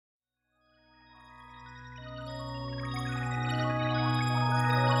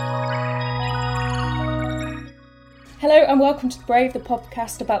Hello and welcome to The Brave, the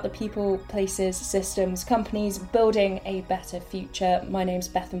podcast about the people, places, systems, companies building a better future. My name's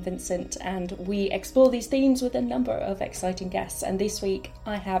Beth and Vincent and we explore these themes with a number of exciting guests. And this week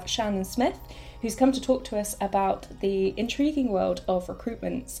I have Shannon Smith, who's come to talk to us about the intriguing world of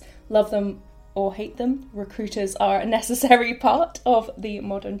recruitments. Love them or hate them, recruiters are a necessary part of the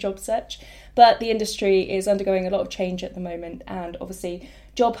modern job search, but the industry is undergoing a lot of change at the moment, and obviously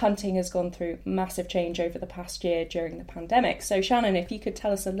job hunting has gone through massive change over the past year during the pandemic. So Shannon, if you could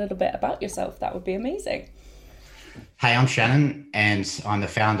tell us a little bit about yourself, that would be amazing. Hey, I'm Shannon and I'm the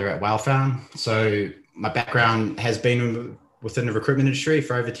founder at Wildfarm. So my background has been within the recruitment industry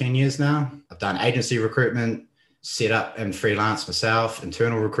for over 10 years now. I've done agency recruitment, set up and freelance myself,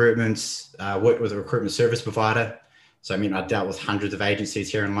 internal recruitments, worked with a recruitment service provider. So I dealt with hundreds of agencies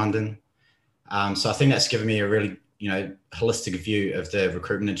here in London. So I think that's given me a really, holistic view of the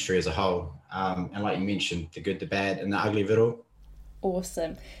recruitment industry as a whole. And like you mentioned, the good, the bad, and the ugly of it all.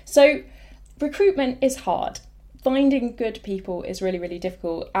 Awesome. So recruitment is hard. Finding good people is really, really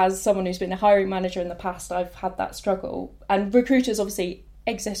difficult. As someone who's been a hiring manager in the past, I've had that struggle. And recruiters obviously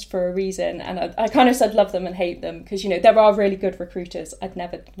exist for a reason. And I kind of said love them and hate them because, there are really good recruiters. I'd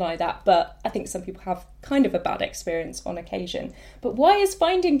never deny that. But I think some people have kind of a bad experience on occasion. But why is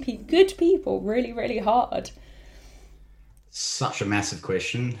finding good people really, really hard? Such a massive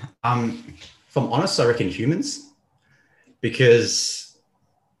question. If I'm honest, I reckon humans, because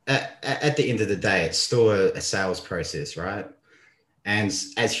at the end of the day, it's still a sales process, right? And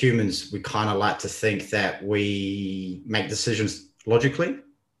as humans, we kind of like to think that we make decisions logically,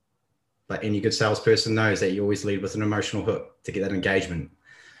 but any good salesperson knows that you always lead with an emotional hook to get that engagement.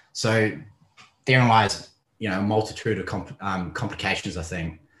 So therein lies, a multitude of complications, I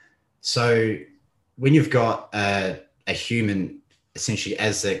think. So when you've got a human essentially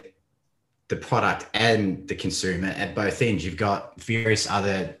as the product and the consumer at both ends, you've got various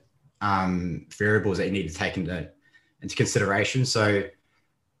other variables that you need to take into consideration. So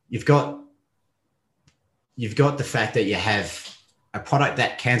you've got the fact that you have a product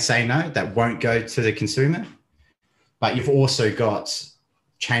that can say no, that won't go to the consumer, but you've also got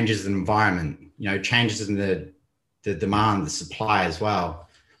changes in environment, changes in the demand, the supply as well.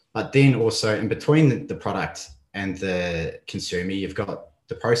 But then also in between the product and the consumer, you've got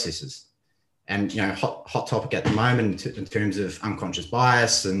the processes. And, hot topic at the moment in terms of unconscious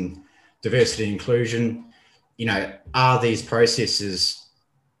bias and diversity and inclusion, are these processes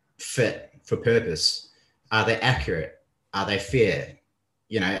fit for purpose? Are they accurate? Are they fair?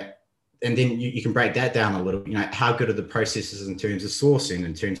 And then you can break that down a little, how good are the processes in terms of sourcing,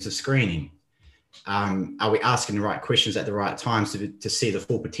 in terms of screening? Are we asking the right questions at the right times to see the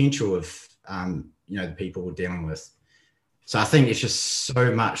full potential of, the people we're dealing with? So I think it's just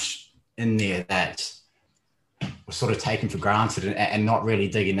so much in there that we're sort of taking for granted and not really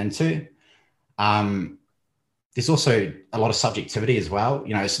digging into. There's also a lot of subjectivity as well.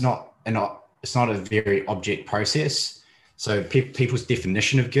 It's not a very object process. So people's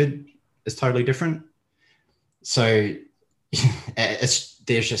definition of good is totally different. So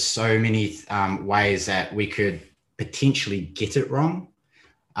there's just so many ways that we could potentially get it wrong.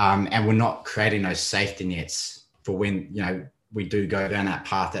 And we're not creating those safety nets for when, we do go down that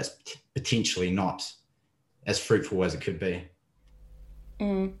path that's potentially not as fruitful as it could be.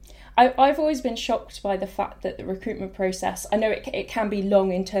 I've always been shocked by the fact that the recruitment process, I know it can be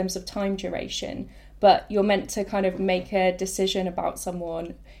long in terms of time duration, but you're meant to kind of make a decision about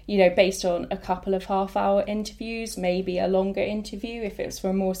someone, based on a couple of half-hour interviews, maybe a longer interview if it's for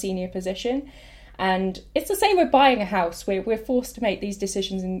a more senior position. And it's the same with buying a house. We're forced to make these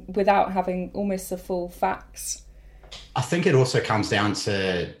decisions without having almost the full facts. I think it also comes down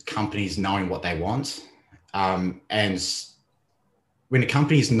to companies knowing what they want. And when a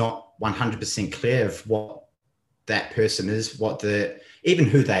company is not 100% clear of what that person is, even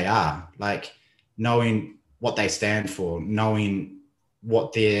who they are, like knowing what they stand for, knowing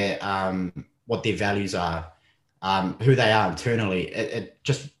what their values are, who they are internally, it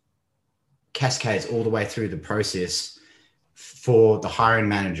just cascades all the way through the process for the hiring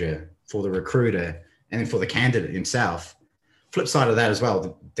manager, for the recruiter, and then for the candidate himself. Flip side of that as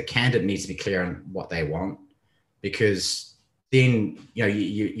well, the candidate needs to be clear on what they want, because then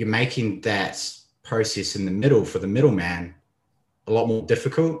you're making that process in the middle for the middleman a lot more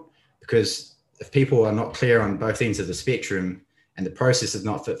difficult, because if people are not clear on both ends of the spectrum and the process is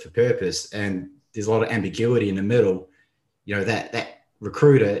not fit for purpose and there's a lot of ambiguity in the middle, that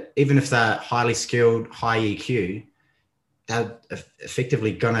recruiter, even if they're highly skilled, high EQ, they're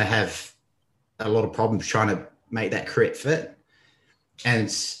effectively going to have a lot of problems trying to make that correct fit.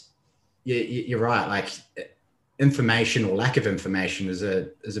 And you're right. Like information or lack of information has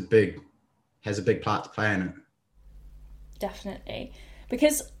a big part to play in it. Definitely.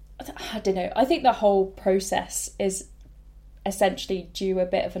 Because, I don't know, I think the whole process is essentially due a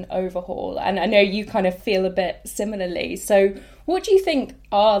bit of an overhaul. And I know you kind of feel a bit similarly. So what do you think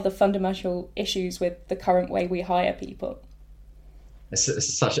are the fundamental issues with the current way we hire people?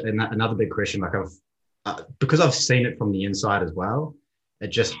 It's such another big question. Like because I've seen it from the inside as well, it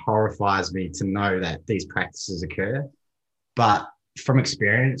just horrifies me to know that these practices occur. But from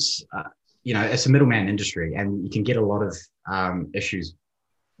experience, it's a middleman industry, and you can get a lot of issues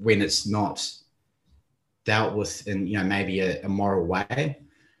when it's not dealt with in, maybe a moral way.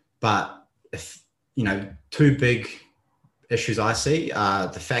 But if, two big issues I see are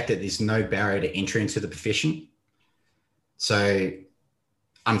the fact that there's no barrier to entry into the profession. So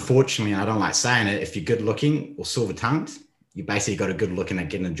unfortunately, I don't like saying it, if you're good looking or silver tongued, you basically got a good looking at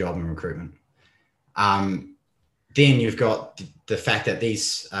getting a job in recruitment. Then you've got the fact that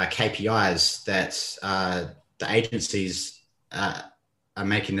these KPIs that the agencies are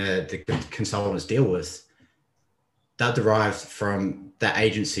making the consultants deal with, they're derived from that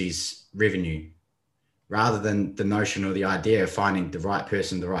agency's revenue rather than the notion or the idea of finding the right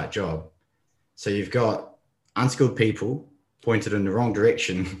person, the right job. So you've got unskilled people pointed in the wrong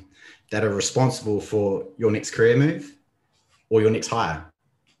direction that are responsible for your next career move or your next hire.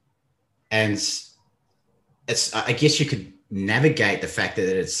 And I guess you could navigate the fact that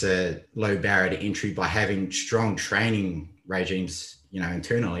it's a low barrier to entry by having strong training regimes,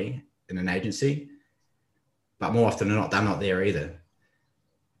 internally in an agency. But more often than not, they're not there either.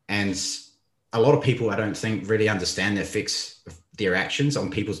 And a lot of people, I don't think, really understand the effects of their actions on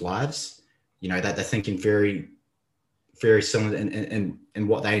people's lives. That they're thinking very, very similar in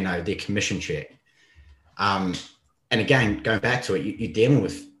what they know, their commission check. And again, going back to it, you're dealing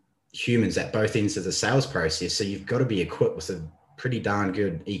with humans at both ends of the sales process. So you've got to be equipped with a pretty darn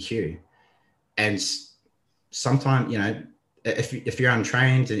good EQ. And sometimes, if you're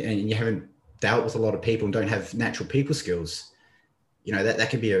untrained and you haven't dealt with a lot of people and don't have natural people skills, that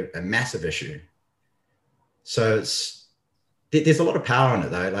could be a massive issue. So there's a lot of power in it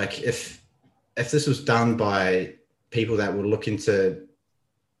though. Like if this was done by people that were looking to,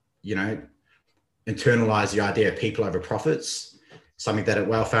 internalize the idea of people over profits, something that at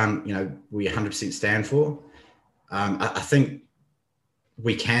Wellfound, we 100% stand for. I think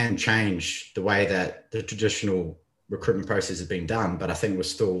we can change the way that the traditional recruitment process has been done, but I think we're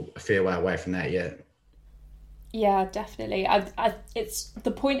still a fair way away from that yet. Yeah, definitely. It's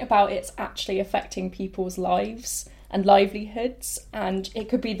the point about it's actually affecting people's lives and livelihoods, and it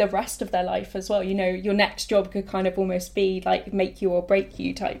could be the rest of their life as well. Your next job could kind of almost be like make you or break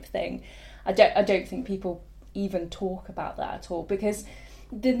you type thing. I don't think people even talk about that at all, because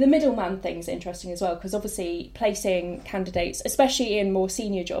the middleman thing's interesting as well, because obviously placing candidates, especially in more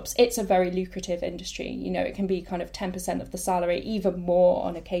senior jobs, it's a very lucrative industry. It can be kind of 10% of the salary, even more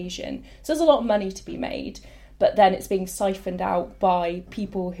on occasion. So there's a lot of money to be made, but then it's being siphoned out by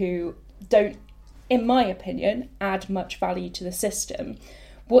people who don't, in my opinion, add much value to the system.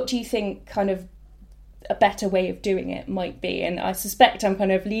 What do you think kind of a better way of doing it might be? And I suspect I'm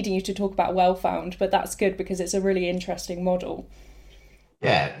kind of leading you to talk about Wellfound, but that's good because it's a really interesting model.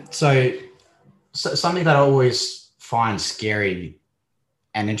 Yeah, so something that I always find scary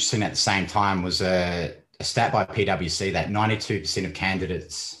and interesting at the same time was a stat by PwC that 92% of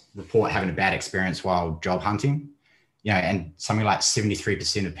candidates report having a bad experience while job hunting, and something like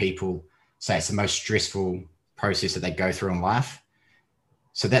 73% of people say it's the most stressful process that they go through in life.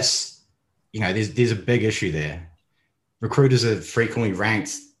 So that's, there's a big issue there. Recruiters are frequently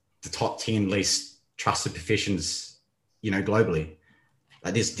ranked the top 10 least trusted professions, globally.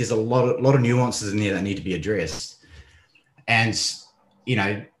 Like there's a lot of nuances in there that need to be addressed. And,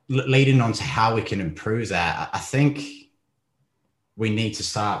 leading on to how we can improve that, I think we need to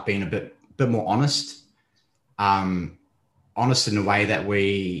start being a bit more honest in the way that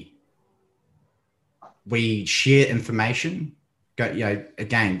we share information.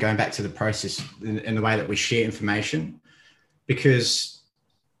 Again, going back to the process in the way that we share information, because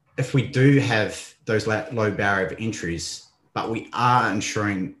if we do have those low barrier of entries, but we are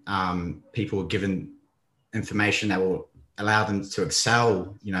ensuring people are given information that will allow them to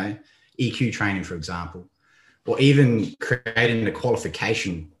excel, EQ training, for example, or even creating a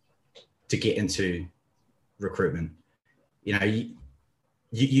qualification to get into recruitment. You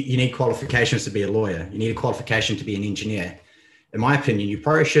need qualifications to be a lawyer. You need a qualification to be an engineer. In my opinion, you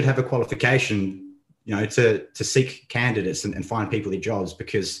probably should have a qualification, to seek candidates and find people their jobs,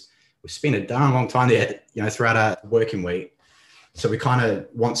 because we've spent a darn long time there, throughout our working week. So we want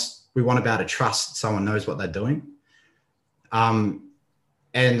to be able to trust someone knows what they're doing. And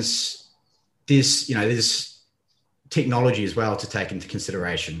there's technology as well to take into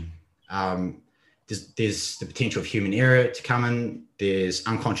consideration. There's the potential of human error to come in. There's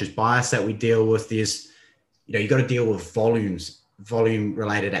unconscious bias that we deal with. There's, you got to deal with volume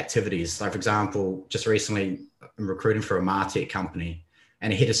related activities. So for example, just recently I'm recruiting for a MarTech company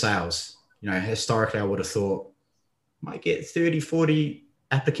and a head of sales. Historically I would have thought might get 30, 40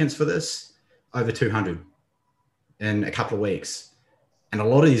 applicants for this, over 200 in a couple of weeks. And a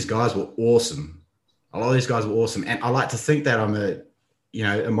lot of these guys were awesome. And I like to think that I'm a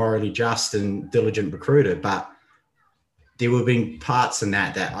morally just and diligent recruiter, but there would have been parts in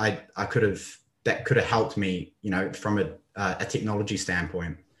that I could have helped me, from a technology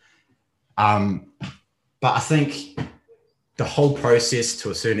standpoint. But I think the whole process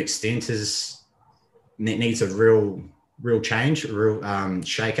to a certain extent needs a real change, a real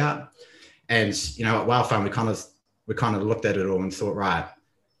shake up. And, at Wildfarm, we kind of looked at it all and thought, right,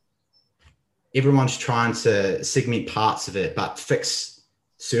 everyone's trying to segment parts of it, but fix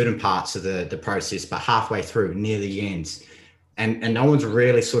certain parts of the process, but halfway through, near the end. And no one's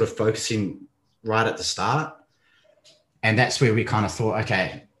really sort of focusing right at the start. And that's where we kind of thought,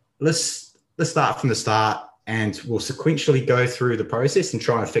 okay, let's start from the start and we'll sequentially go through the process and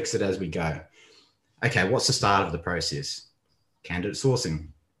try and fix it as we go. Okay, what's the start of the process? Candidate sourcing.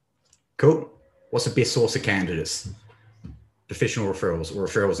 Cool. What's the best source of candidates? Professional referrals or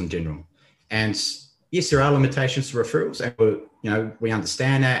referrals in general. And yes, there are limitations to referrals, and we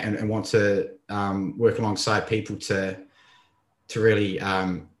understand that and want to work alongside people to really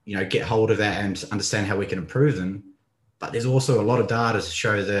get hold of that and understand how we can improve them. But there's also a lot of data to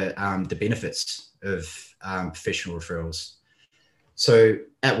show the benefits of professional referrals. So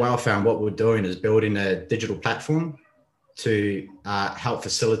at Wildfarm, what we're doing is building a digital platform to help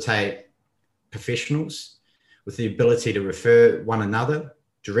facilitate professionals with the ability to refer one another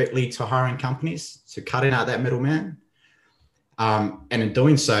directly to hiring companies, so cutting out that middleman. And in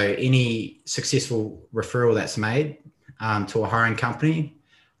doing so, any successful referral that's made to a hiring company,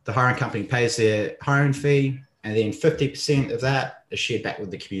 the hiring company pays their hiring fee, and then 50% of that is shared back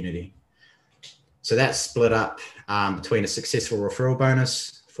with the community. So that's split up between a successful referral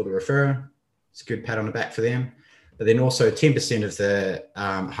bonus for the referrer. It's a good pat on the back for them. But then also 10% of the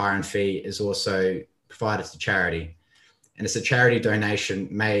hiring fee is also provided to charity. And it's a charity donation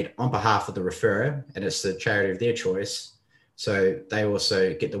made on behalf of the referrer, and it's the charity of their choice. So they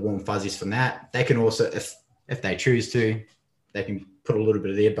also get the warm fuzzies from that. They can also, if they choose to, they can put a little bit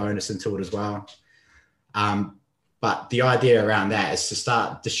of their bonus into it as well. But the idea around that is to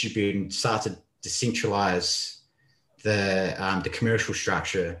start distributing, start to decentralize the commercial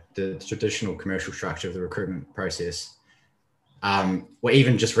structure, the traditional commercial structure of the recruitment process. Or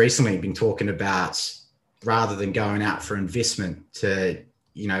even just recently been talking about, rather than going out for investment to,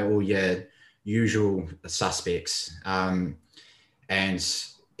 all your usual suspects and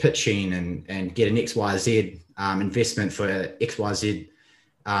pitching and get an XYZ investment for XYZ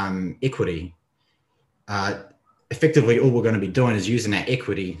equity. Effectively, all we're going to be doing is using that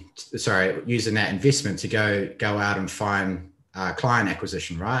investment to go out and find client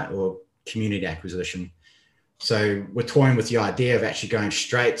acquisition, right? Or community acquisition. So we're toying with the idea of actually going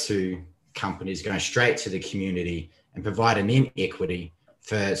straight to companies, going straight to the community and providing them equity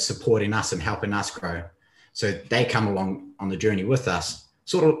for supporting us and helping us grow. So they come along on the journey with us,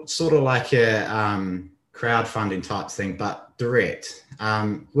 sort of like a crowdfunding type thing, but direct.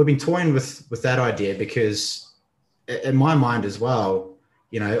 We've been toying with that idea because in my mind as well,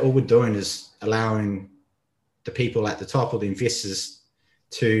 all we're doing is allowing the people at the top or the investors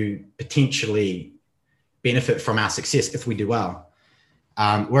to potentially benefit from our success if we do well.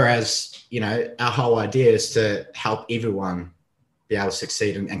 Whereas, our whole idea is to help everyone be able to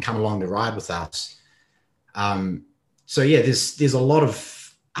succeed and come along the ride with us. So yeah, there's a lot of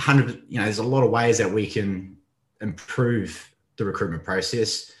there's a lot of ways that we can improve the recruitment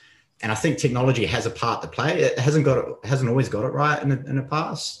process. And I think technology has a part to play. It hasn't always got it right in the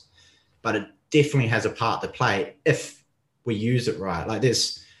past, but it definitely has a part to play if we use it right. Like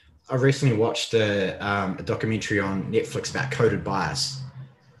I recently watched a documentary on Netflix about coded bias,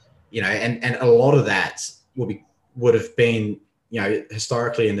 and a lot of that would have been,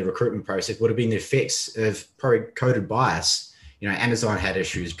 historically in the recruitment process would have been the effects of probably coded bias. Amazon had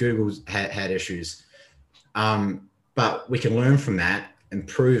issues, Google had issues, but we can learn from that,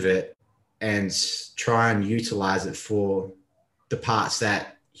 improve it, and try and utilize it for the parts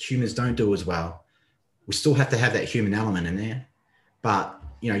that humans don't do as well. We still have to have that human element in there, but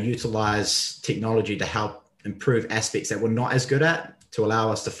utilize technology to help improve aspects that we're not as good at, to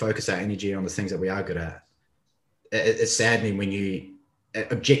allow us to focus our energy on the things that we are good at. it's saddening when you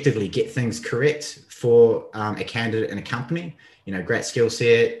objectively get things correct for a candidate in a company, great skill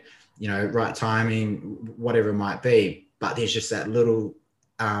set, right timing, whatever it might be. But there's just that little,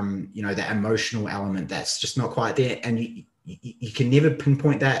 that emotional element that's just not quite there. And you can never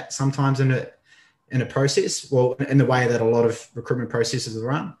pinpoint that sometimes in a process, well, in the way that a lot of recruitment processes are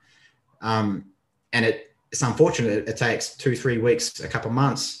run. And it's unfortunate. It takes 2-3 weeks, a couple of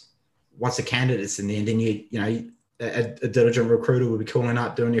months. Once a candidate's in there, and then a diligent recruiter will be calling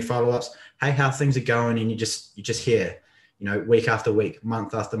up, doing your follow-ups. Hey, how things are going? And you just hear, week after week,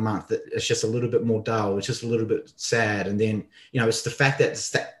 month after month, that it's just a little bit more dull. It's just a little bit sad. And then, it's the fact that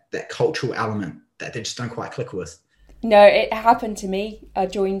it's that cultural element that they just don't quite click with. No, it happened to me. I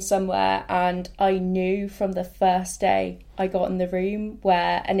joined somewhere and I knew from the first day I got in the room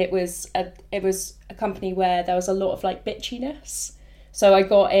and it was a company where there was a lot of like bitchiness. So I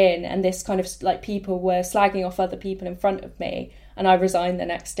got in and this kind of like people were slagging off other people in front of me, and I resigned the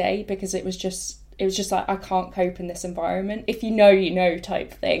next day because it was just like, I can't cope in this environment. If you know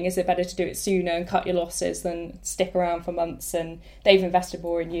type thing. Is it better to do it sooner and cut your losses than stick around for months and they've invested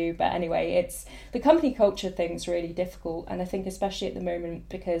more in you? But anyway, it's the company culture thing's really difficult, and I think especially at the moment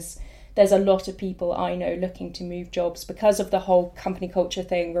because there's a lot of people I know looking to move jobs because of the whole company culture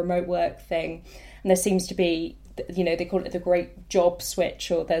thing, remote work thing, and there seems to be, they call it the great job switch,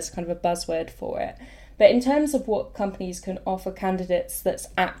 or there's kind of a buzzword for it. But in terms of what companies can offer candidates that's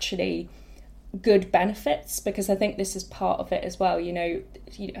actually good benefits, because I think this is part of it as well.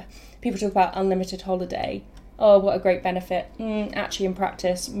 People talk about unlimited holiday. Oh, what a great benefit. Actually, in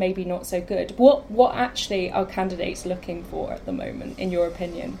practice, maybe not so good. What actually are candidates looking for at the moment, in your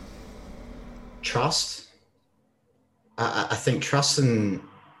opinion? Trust. I think trust in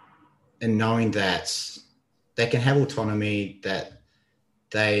knowing that they can have autonomy, that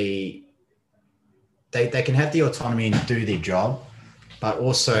they can have the autonomy and do their job, but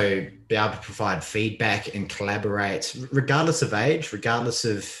also be able to provide feedback and collaborate, regardless of age, regardless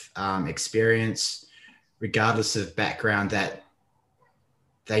of experience, regardless of background, that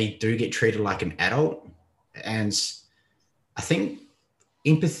they do get treated like an adult. And I think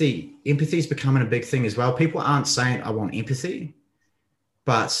empathy is becoming a big thing as well. People aren't saying, I want empathy,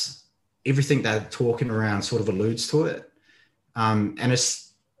 but everything they're talking around sort of alludes to it. And I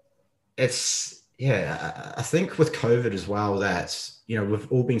think with COVID as well, that,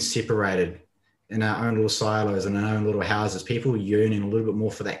 we've all been separated in our own little silos and our own little houses. People are yearning a little bit more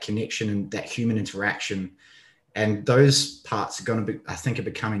for that connection and that human interaction. And those parts are going to be, I think, are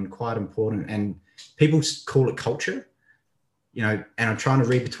becoming quite important. And people call it culture, and I'm trying to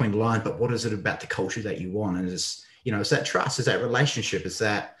read between the lines, but what is it about the culture that you want? And it's that trust, it's that relationship, it's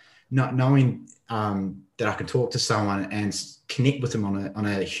that not knowing that I can talk to someone and connect with them on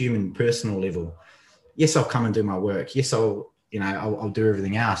a human, personal level. Yes, I'll come and do my work. Yes, I'll do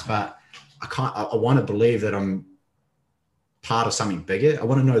everything else, but I want to believe that I'm part of something bigger. I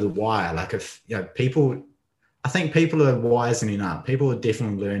want to know the why. Like if, I think people are wisening up. People are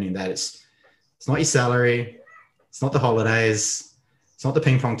definitely learning that it's not your salary. It's not the holidays. It's not the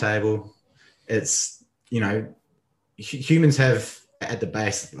ping pong table. It's, humans have at the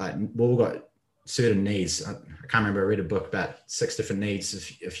base, like we've all got certain needs. I can't remember, I read a book about 6 different needs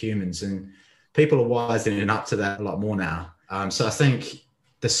of humans, and people are wising up to that a lot more now. So I think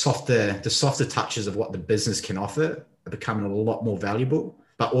the softer touches of what the business can offer are becoming a lot more valuable,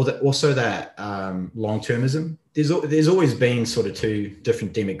 but also that long-termism. There's always been sort of two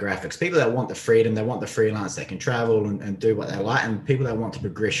different demographics: people that want the freedom, they want the freelance, they can travel and do what they like, and people that want the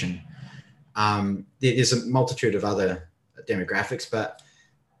progression. There's a multitude of other demographics, but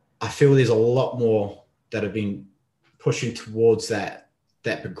I feel there's a lot more that have been pushing towards that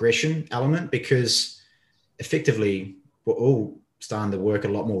progression element, because effectively we're all starting to work a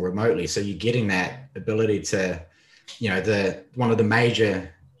lot more remotely. So you're getting that ability to, one of the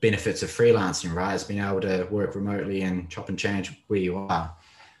major benefits of freelancing, right, is being able to work remotely and chop and change where you are.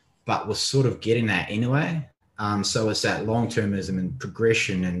 But we're sort of getting that anyway. So it's that long-termism and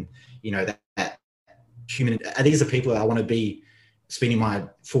progression, and that human. These are people that I want to be spending my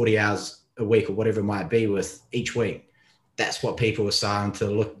 40 hours a week or whatever it might be with each week. That's what people are starting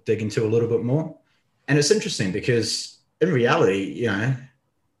to dig into a little bit more. And it's interesting because in reality,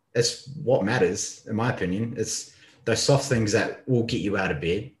 it's what matters, in my opinion. It's those soft things that will get you out of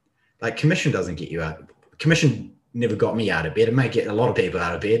bed. Like commission doesn't get you out. Commission never got me out of bed. It may get a lot of people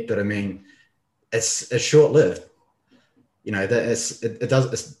out of bed, but I mean, it's short-lived. It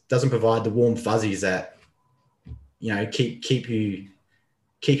doesn't provide the warm fuzzies that, keep you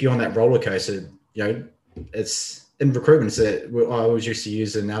on that roller coaster. It's in recruitment. I always used to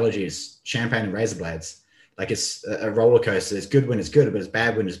use the analogy as champagne and razor blades. Like it's a roller coaster. It's good when it's good, but it's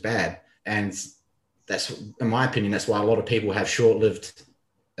bad when it's bad. And that's, in my opinion, that's why a lot of people have short-lived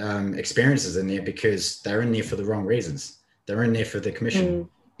experiences in there, because they're in there for the wrong reasons. They're in there for the commission,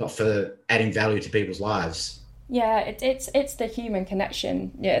 not for adding value to people's lives. Yeah, it's the human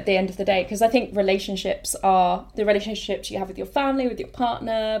connection, yeah, at the end of the day, because I think relationships are the relationships you have with your family, with your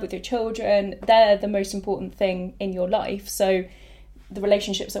partner, with your children. They're the most important thing in your life. So the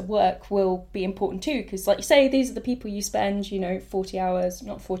relationships at work will be important too, because like you say, these are the people you spend, 40 hours,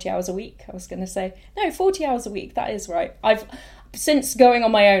 not 40 hours a week. I was going to say, no, 40 hours a week. That is right. Since going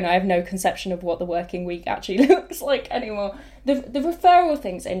on my own, I have no conception of what the working week actually looks like anymore. The referral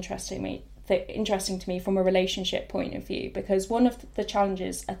thing's interesting to me from a relationship point of view, because one of the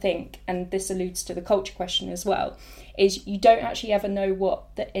challenges, I think, and this alludes to the culture question as well, is you don't actually ever know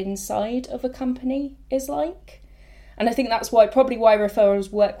what the inside of a company is like. And I think that's probably why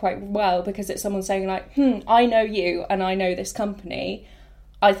referrals work quite well, because it's someone saying like, I know you and I know this company.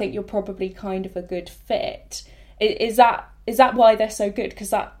 I think you're probably kind of a good fit. Is that why they're so good? Because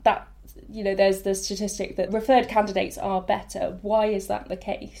that there's the statistic that referred candidates are better. Why is that the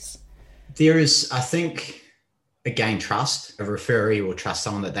case? There is, I think, again, trust. A referee will trust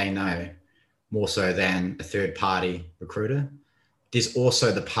someone that they know more so than a third-party recruiter. There's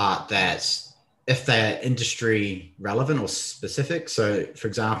also the part that if they're industry relevant or specific. So, for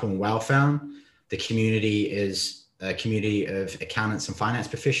example, in Wellfound, the community is a community of accountants and finance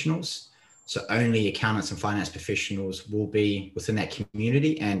professionals. So only accountants and finance professionals will be within that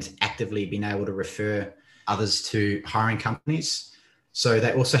community and actively being able to refer others to hiring companies. So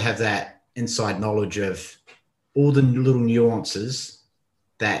they also have that inside knowledge of all the little nuances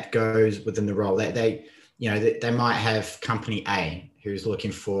that goes within the role. They might have company A who's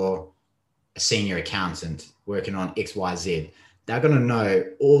looking for a senior accountant working on X, Y, Z. They're going to know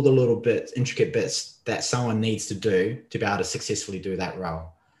all the little bits, intricate bits that someone needs to do to be able to successfully do that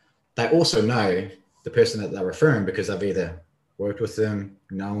role. They also know the person that they're referring because they've either worked with them,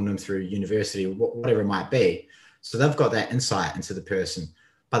 known them through university, whatever it might be. So they've got that insight into the person.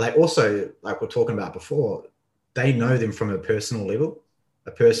 But they also, like we're talking about before, they know them from a personal level,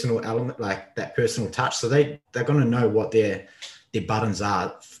 a personal element, like that personal touch. So they're going to know what their buttons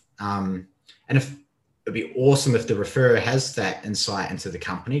are. And if it'd be awesome if the referrer has that insight into the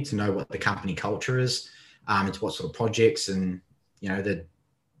company to know what the company culture is, into what sort of projects and, the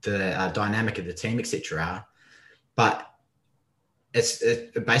dynamic of the team, etc. But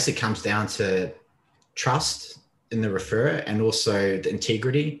it basically comes down to trust in the referrer and also the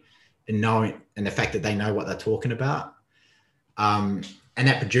integrity and knowing, and the fact that they know what they're talking about. And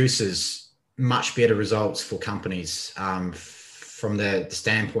that produces much better results for companies from the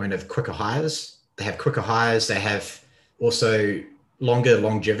standpoint of quicker hires. They have quicker hires. They have also longer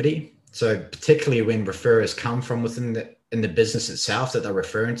longevity. So particularly when referrers come from within the business itself that they're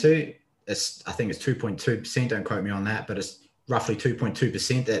referring to, I think it's 2.2%. Don't quote me on that, but it's roughly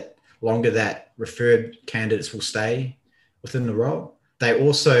 2.2% that longer that referred candidates will stay within the role. They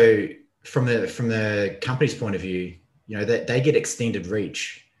also, from the company's point of view, that they get extended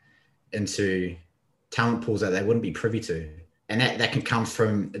reach into talent pools that they wouldn't be privy to. And that can come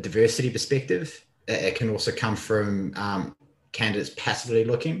from a diversity perspective. It can also come from candidates passively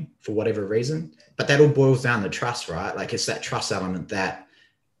looking for whatever reason. But that all boils down to trust, right? Like it's that trust element that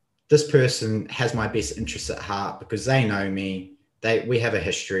this person has my best interests at heart because they know me. We have a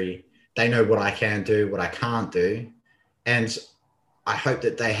history. They know what I can do, what I can't do. And I hope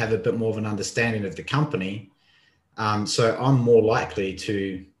that they have a bit more of an understanding of the company. So I'm more likely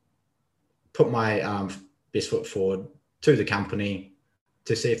to put my best foot forward to the company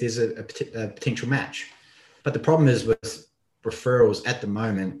to see if there's a potential match. But the problem is with referrals at the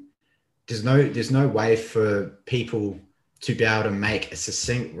moment, there's no way for people to be able to make a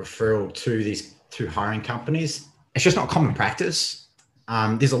succinct referral to hiring companies. It's just not common practice.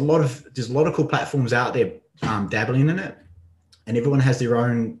 There's a lot of cool platforms out there dabbling in it, and everyone has their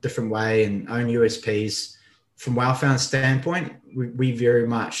own different way and own USPs. From Wellfound's standpoint, we very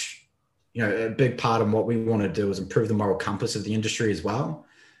much, a big part of what we want to do is improve the moral compass of the industry as well.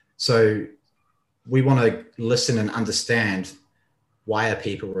 So we want to listen and understand, why are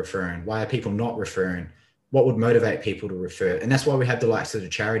people referring? Why are people not referring? What would motivate people to refer? And that's why we have the likes of the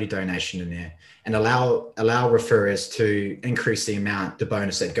charity donation in there and allow referrers to increase the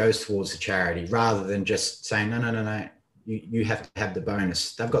bonus that goes towards the charity, rather than just saying, no, you have to have the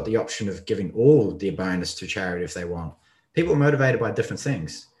bonus. They've got the option of giving all their bonus to charity if they want. People are motivated by different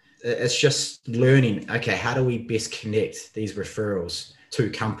things. It's just learning, okay, how do we best connect these referrals to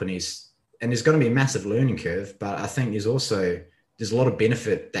companies? And there's going to be a massive learning curve, but I think there's there's a lot of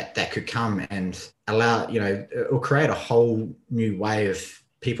benefit that could come and allow, it will create a whole new way of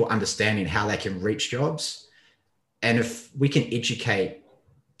people understanding how they can reach jobs. And if we can educate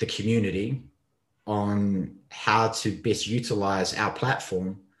the community on how to best utilize our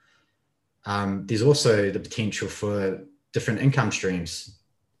platform, there's also the potential for different income streams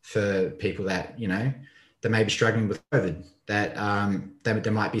for people that, that may be struggling with COVID, that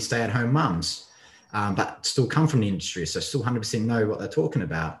there might be stay-at-home mums, but still come from the industry, so still 100% know what they're talking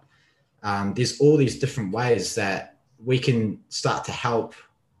about. There's all these different ways that we can start to help,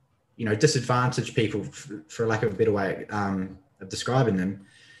 disadvantaged people, for lack of a better way of describing them,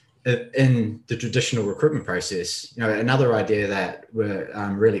 in the traditional recruitment process. Another idea that we're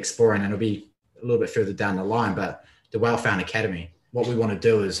really exploring, and it'll be a little bit further down the line, but the Wellfound Academy. What we want to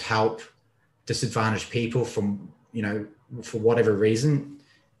do is help disadvantaged people from, for whatever reason,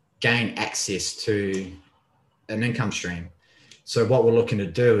 gain access to an income stream. So what we're looking to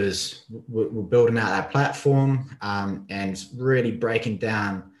do is we're building out our platform and really breaking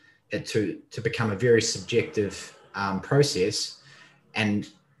down it to become a very subjective process, and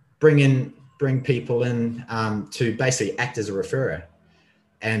bring people in to basically act as a referrer.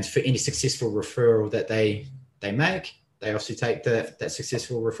 And for any successful referral that they make, they obviously take that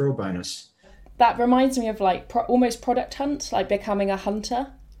successful referral bonus. That reminds me of almost product hunt, like becoming a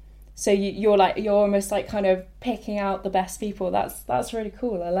hunter. So you're almost like kind of picking out the best people. That's really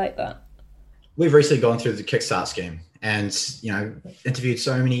cool. I like that. We've recently gone through the Kickstart scheme and, interviewed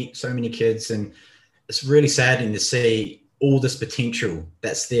so many kids, and it's really saddening to see all this potential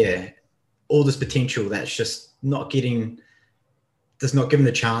that's there, all this potential that's just not given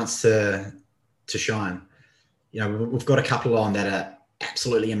the chance to shine. We've got a couple on that are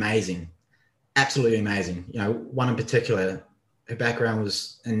absolutely amazing. One in particular, her background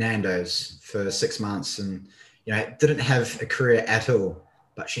was in Nando's for 6 months, and didn't have a career at all,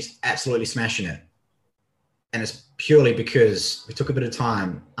 but she's absolutely smashing it. And it's purely because we took a bit of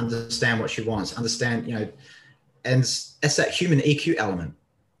time, understand what she wants, and it's that human EQ element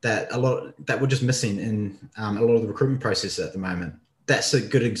that we're just missing in a lot of the recruitment process at the moment. That's a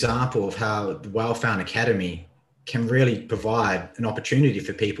good example of how the Wellfound Academy can really provide an opportunity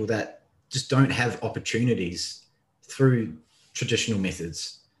for people that just don't have opportunities through traditional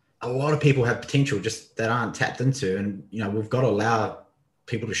methods. A lot of people have potential just that aren't tapped into, and we've got to allow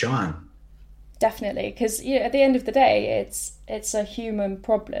people to shine. Definitely, because at the end of the day, it's a human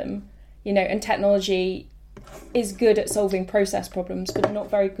problem, and technology is good at solving process problems, but not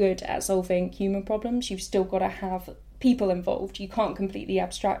very good at solving human problems. You've still got to have people involved. You can't completely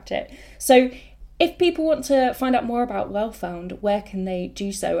abstract it. So if people want to find out more about Wellfound, where can they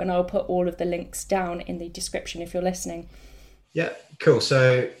do so? And I'll put all of the links down in the description if you're listening. Yeah, cool.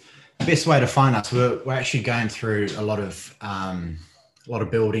 So the best way to find us, we're actually going through a lot of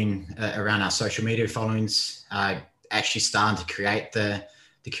building around our social media followings. Actually starting to create the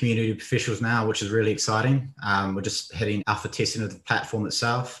community professionals now, which is really exciting. We're just hitting alpha testing of the platform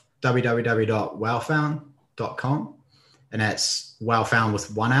itself, www.wellfound.com, and that's Wellfound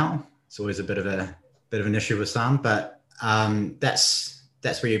with one L. It's always a bit of an issue with some, but that's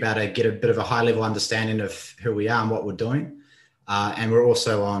where you're about to get a bit of a high level understanding of who we are and what we're doing. And we're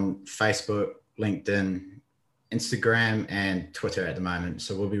also on Facebook, LinkedIn, Instagram, and Twitter at the moment.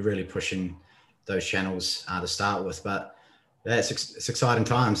 So we'll be really pushing those channels to start with. But yeah, it's exciting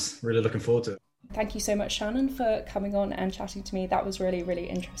times. Really looking forward to it. Thank you so much, Shannon, for coming on and chatting to me. That was really, really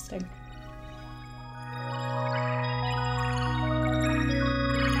interesting.